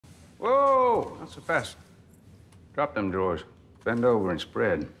Whoa! Not so fast. Drop them drawers. Bend over and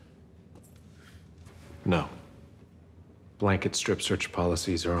spread. No. Blanket strip search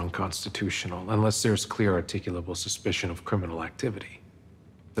policies are unconstitutional unless there's clear articulable suspicion of criminal activity.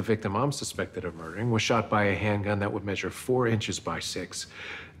 The victim I'm suspected of murdering was shot by a handgun that would measure 4 inches by 6.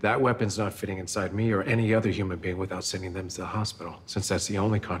 That weapon's not fitting inside me or any other human being without sending them to the hospital. Since that's the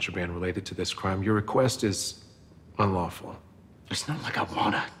only contraband related to this crime, your request is unlawful. It's not like I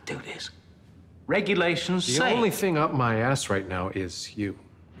wanna do this. Regulations say... The only thing up my ass right now is you.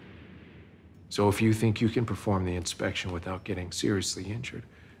 So if you think you can perform the inspection without getting seriously injured,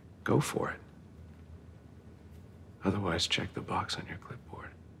 go for it. Otherwise, check the box on your clipboard.